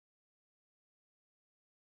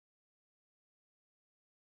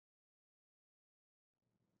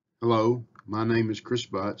Hello, my name is Chris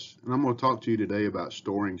Butts, and I'm going to talk to you today about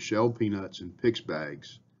storing shelled peanuts in PICS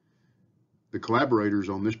bags. The collaborators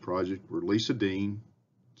on this project were Lisa Dean,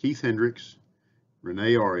 Keith Hendricks,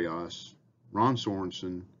 Renee Arias, Ron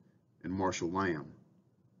Sorensen, and Marshall Lamb.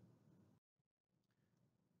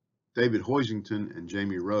 David Hoisington and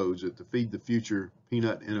Jamie Rhodes at the Feed the Future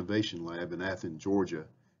Peanut Innovation Lab in Athens, Georgia,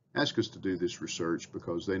 asked us to do this research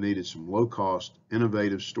because they needed some low-cost,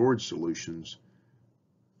 innovative storage solutions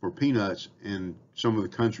for peanuts in some of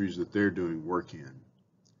the countries that they're doing work in.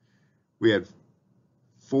 We had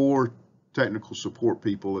 4 technical support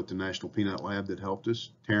people at the National Peanut Lab that helped us: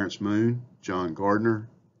 Terrence Moon, John Gardner,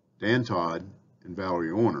 Dan Todd, and Valerie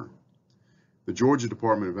Orner. The Georgia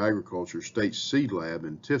Department of Agriculture State Seed Lab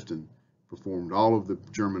in Tifton performed all of the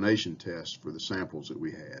germination tests for the samples that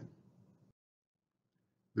we had.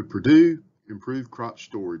 The Purdue Improved Crop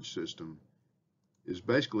Storage System is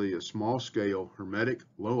basically a small-scale, hermetic,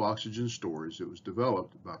 low-oxygen storage that was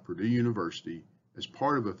developed by Purdue University as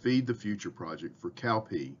part of a Feed the Future project for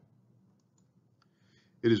cowpea.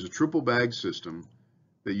 It is a triple bag system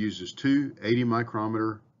that uses 2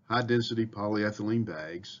 80-micrometer high-density polyethylene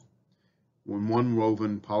bags and 1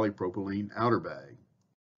 woven polypropylene outer bag.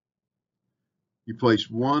 You place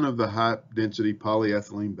one of the high-density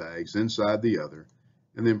polyethylene bags inside the other,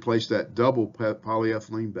 and then place that double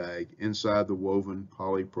polyethylene bag inside the woven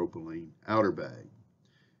polypropylene outer bag.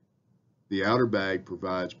 The outer bag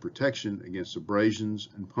provides protection against abrasions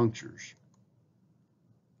and punctures.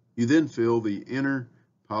 You then fill the inner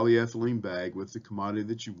polyethylene bag with the commodity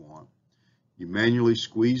that you want. You manually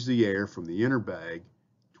squeeze the air from the inner bag,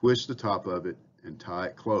 twist the top of it, and tie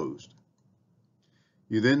it closed.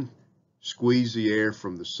 You then squeeze the air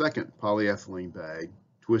from the second polyethylene bag,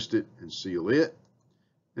 twist it, and seal it.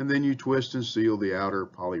 And then you twist and seal the outer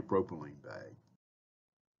polypropylene bag.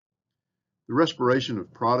 The respiration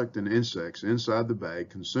of product and insects inside the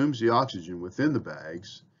bag consumes the oxygen within the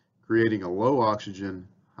bags, creating a low oxygen,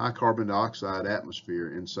 high carbon dioxide atmosphere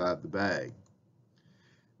inside the bag.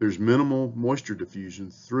 There's minimal moisture diffusion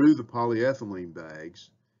through the polyethylene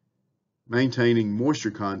bags, maintaining moisture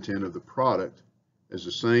content of the product as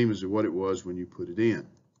the same as what it was when you put it in.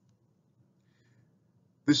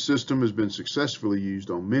 This system has been successfully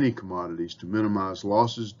used on many commodities to minimize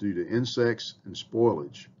losses due to insects and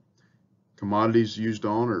spoilage. Commodities used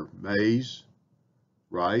on are maize,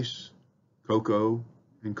 rice, cocoa,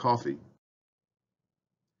 and coffee.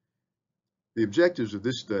 The objectives of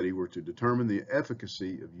this study were to determine the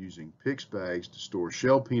efficacy of using PICS bags to store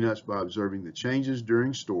shelled peanuts by observing the changes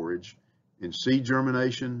during storage in seed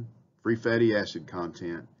germination, free fatty acid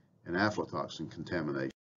content, and aflatoxin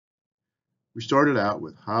contamination. We started out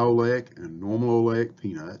with high oleic and normal oleic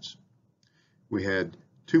peanuts. We had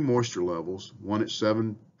 2 moisture levels, one at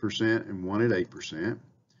 7% and one at 8%.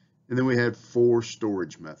 And then we had 4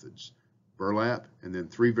 storage methods: burlap, and then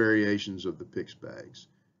 3 variations of the PICS bags.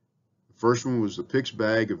 The first one was the PICS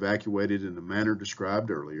bag evacuated in the manner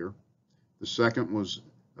described earlier. The second was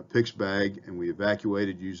a PICS bag and we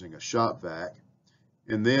evacuated using a shop vac.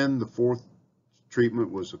 And then the 4th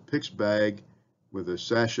treatment was a PICS bag with a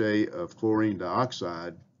sachet of chlorine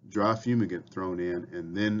dioxide, dry fumigant thrown in,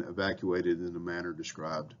 and then evacuated in the manner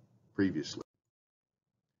described previously.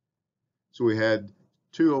 So we had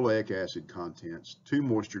 2 oleic acid contents, 2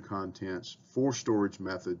 moisture contents, 4 storage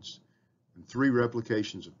methods, and 3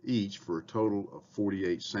 replications of each for a total of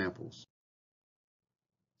 48 samples.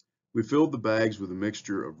 We filled the bags with a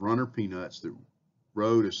mixture of runner peanuts that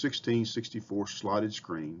rode a 1664 slotted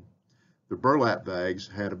screen. The burlap bags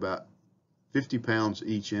had about 50 pounds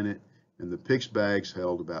each in it, and the PICS bags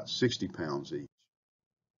held about 60 pounds each.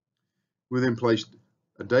 We then placed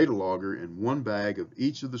a data logger in one bag of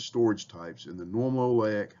each of the storage types in the normal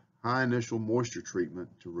oleic high initial moisture treatment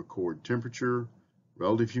to record temperature,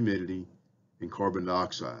 relative humidity, and carbon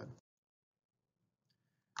dioxide.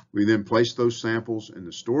 We then placed those samples in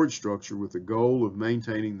the storage structure with the goal of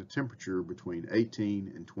maintaining the temperature between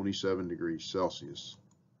 18 and 27 degrees Celsius.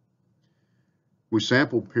 We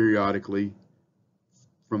sampled periodically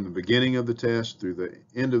from the beginning of the test through the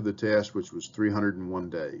end of the test, which was 301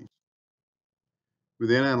 days. We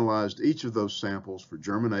then analyzed each of those samples for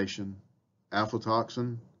germination,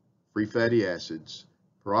 aflatoxin, free fatty acids,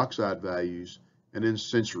 peroxide values, and then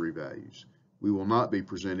sensory values. We will not be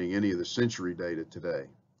presenting any of the sensory data today.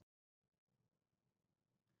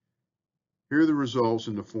 Here are the results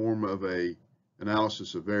in the form of an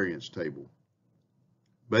analysis of variance table.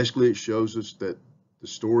 Basically, it shows us that the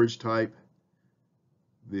storage type,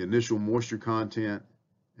 the initial moisture content,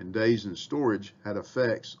 and days in storage had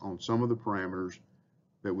effects on some of the parameters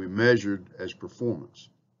that we measured as performance.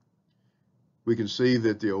 we can see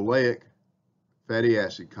that the oleic fatty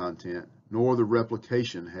acid content nor the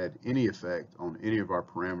replication had any effect on any of our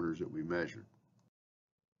parameters that we measured.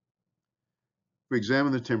 If we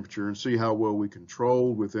examine the temperature and see how well we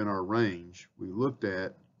controlled within our range,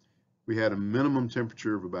 we had a minimum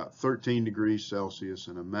temperature of about 13 degrees Celsius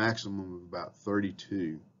and a maximum of about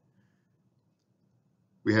 32.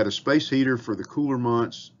 We had a space heater for the cooler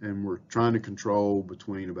months, and we're trying to control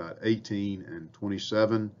between about 18 and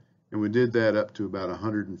 27, and we did that up to about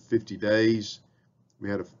 150 days. We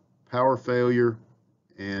had a power failure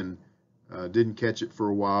and didn't catch it for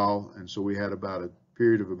a while, and so we had about a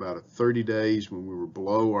period of about 30 days when we were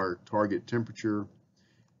below our target temperature,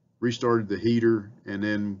 restarted the heater, and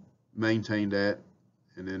then maintained that.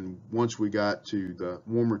 And then once we got to the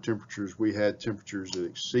warmer temperatures, we had temperatures that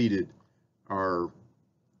exceeded our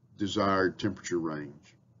desired temperature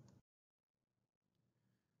range.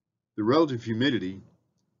 The relative humidity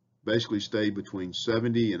basically stayed between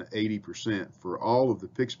 70 and 80% for all of the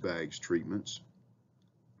PICS bags treatments,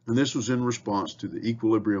 and this was in response to the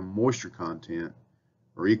equilibrium moisture content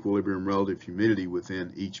or equilibrium relative humidity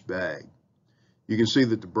within each bag. You can see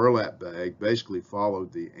that the burlap bag basically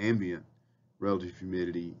followed the ambient relative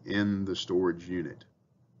humidity in the storage unit.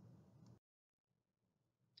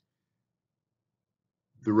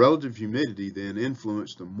 The relative humidity then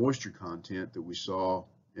influenced the moisture content that we saw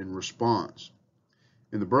in response.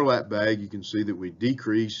 In the burlap bag, you can see that we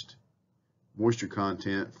decreased moisture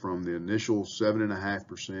content from the initial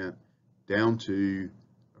 7.5% down to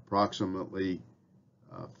approximately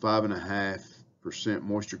 5.5%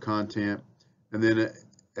 moisture content. And then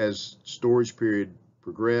as storage period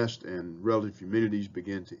progressed and relative humidities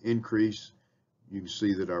began to increase, you can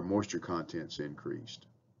see that our moisture contents increased.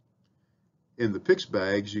 In the PICS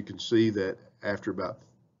bags, you can see that after about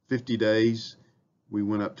 50 days, we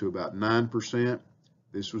went up to about 9%.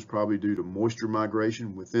 This was probably due to moisture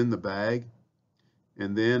migration within the bag.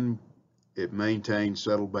 And then it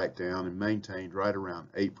settled back down and maintained right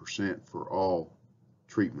around 8% for all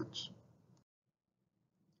treatments.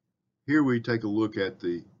 Here we take a look at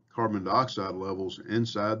the carbon dioxide levels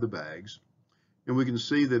inside the bags, and we can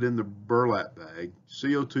see that in the burlap bag,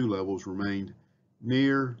 CO2 levels remained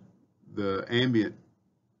near the ambient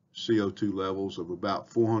CO2 levels of about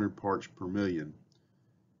 400 parts per million.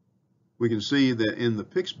 We can see that in the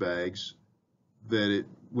PICS bags that it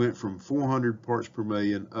went from 400 parts per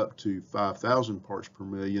million up to 5,000 parts per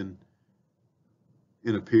million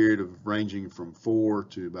in a period of ranging from 4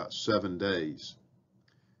 to about 7 days.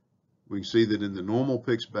 We can see that in the normal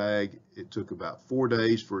PICS bag, it took about 4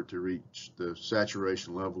 days for it to reach the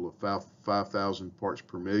saturation level of 5,000 parts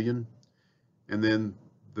per million. And then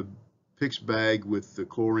the PICS bag with the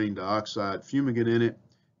chlorine dioxide fumigant in it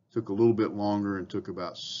took a little bit longer and took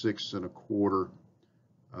about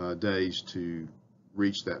 6.25 days to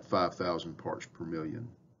reach that 5,000 parts per million.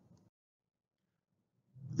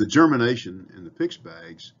 The germination in the PICS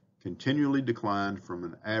bags continually declined from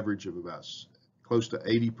an average of about close to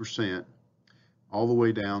 80% all the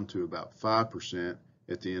way down to about 5%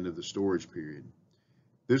 at the end of the storage period.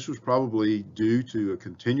 This was probably due to a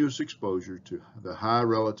continuous exposure to the high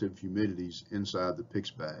relative humidities inside the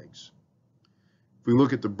PICS bags. If we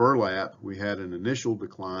look at the burlap, we had an initial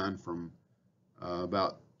decline from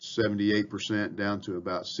about 78% down to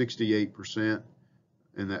about 68%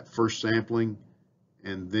 in that first sampling,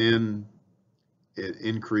 and then it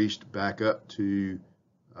increased back up to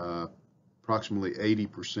approximately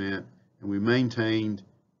 80%, and we maintained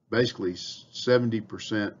basically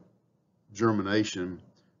 70% germination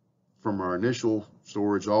from our initial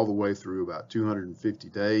storage all the way through about 250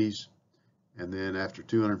 days, and then after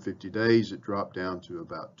 250 days it dropped down to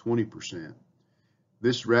about 20%.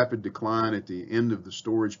 This rapid decline at the end of the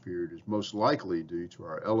storage period is most likely due to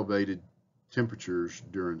our elevated temperatures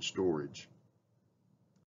during storage.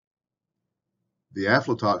 The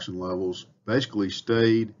aflatoxin levels basically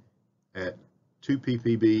stayed at 2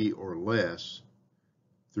 ppb or less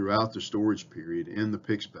throughout the storage period in the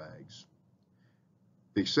PICS bags.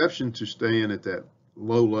 The exception to staying at that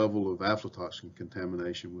low level of aflatoxin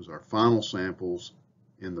contamination was our final samples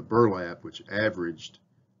in the burlap, which averaged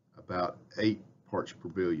about 8 parts per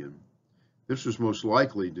billion. This was most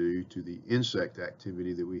likely due to the insect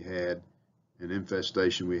activity that we had and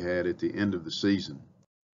infestation we had at the end of the season.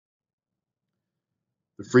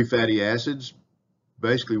 The free fatty acids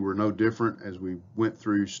basically were no different as we went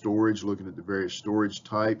through storage, looking at the various storage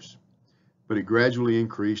types, but it gradually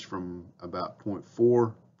increased from about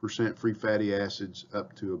 0.4% free fatty acids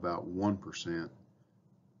up to about 1%.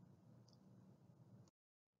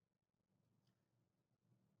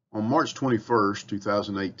 On March 21st,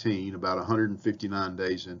 2018, about 159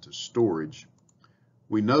 days into storage,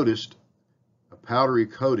 we noticed a powdery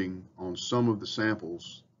coating on some of the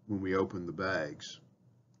samples when we opened the bags.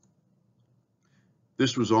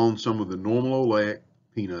 This was on some of the normal oleic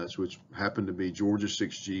peanuts, which happened to be Georgia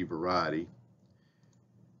 6G variety,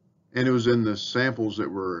 and it was in the samples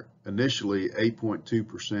that were initially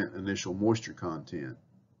 8.2% initial moisture content.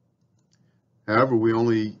 However, we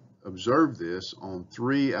only observed this on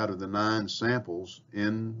 3 out of the 9 samples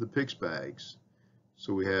in the PICS bags.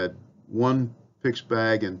 So we had 1 PICS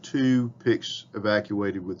bag and 2 PICS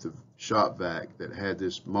evacuated with the shop vac that had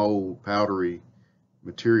this mold powdery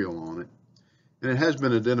material on it. And it has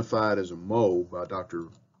been identified as a mold by Dr.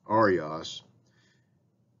 Arias.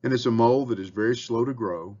 And it's a mold that is very slow to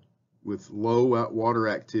grow with low water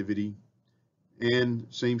activity and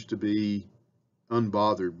seems to be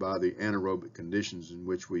unbothered by the anaerobic conditions in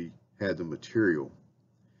which we had the material.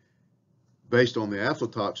 Based on the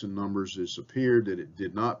aflatoxin numbers, it's appeared that it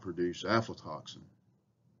did not produce aflatoxin.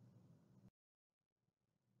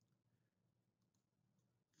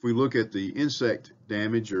 If we look at the insect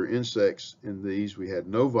damage or insects in these, we had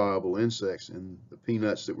no viable insects in the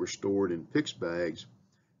peanuts that were stored in PICS bags.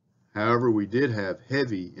 However, we did have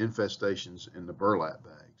heavy infestations in the burlap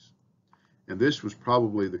bags. And this was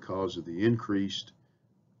probably the cause of the increased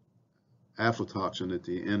aflatoxin at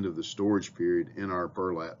the end of the storage period in our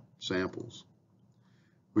burlap samples.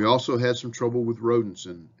 We also had some trouble with rodents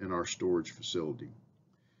in our storage facility.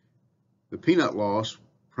 The peanut loss,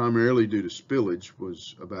 primarily due to spillage,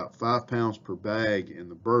 was about 5 pounds per bag in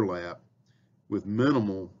the burlap, with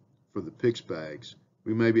minimal for the PICS bags.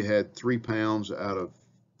 We maybe had 3 pounds out of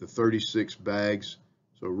the 36 bags,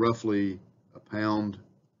 so roughly a pound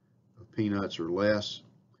of peanuts or less.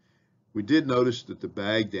 We did notice that the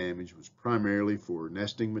bag damage was primarily for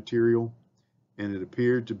nesting material, and it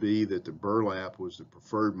appeared to be that the burlap was the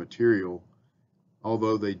preferred material,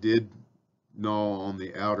 although they did gnaw on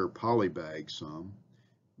the outer poly bag some,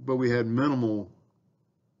 but we had minimal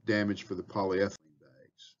damage for the polyethylene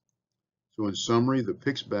bags. So in summary, the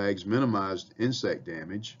PICS bags minimized insect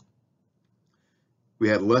damage. We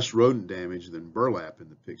had less rodent damage than burlap in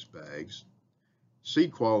the PICS bags.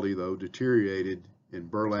 Seed quality, though, deteriorated in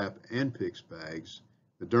burlap and PICS bags.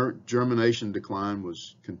 The germination decline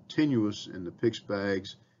was continuous in the PICS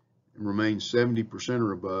bags and remained 70%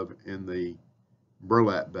 or above in the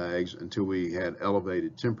burlap bags until we had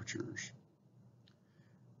elevated temperatures.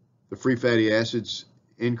 The free fatty acids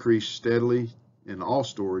increased steadily in all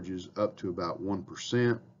storages up to about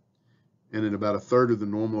 1%, and in about a third of the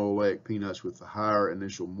normal oleic peanuts with the higher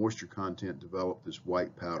initial moisture content developed this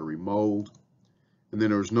white powdery mold. And then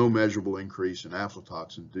there was no measurable increase in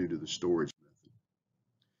aflatoxin due to the storage method.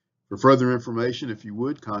 For further information, if you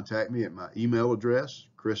would, contact me at my email address,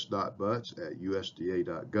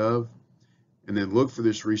 chris.butts@usda.gov, and then look for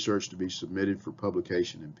this research to be submitted for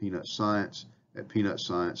publication in Peanut Science at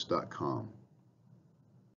peanutscience.com.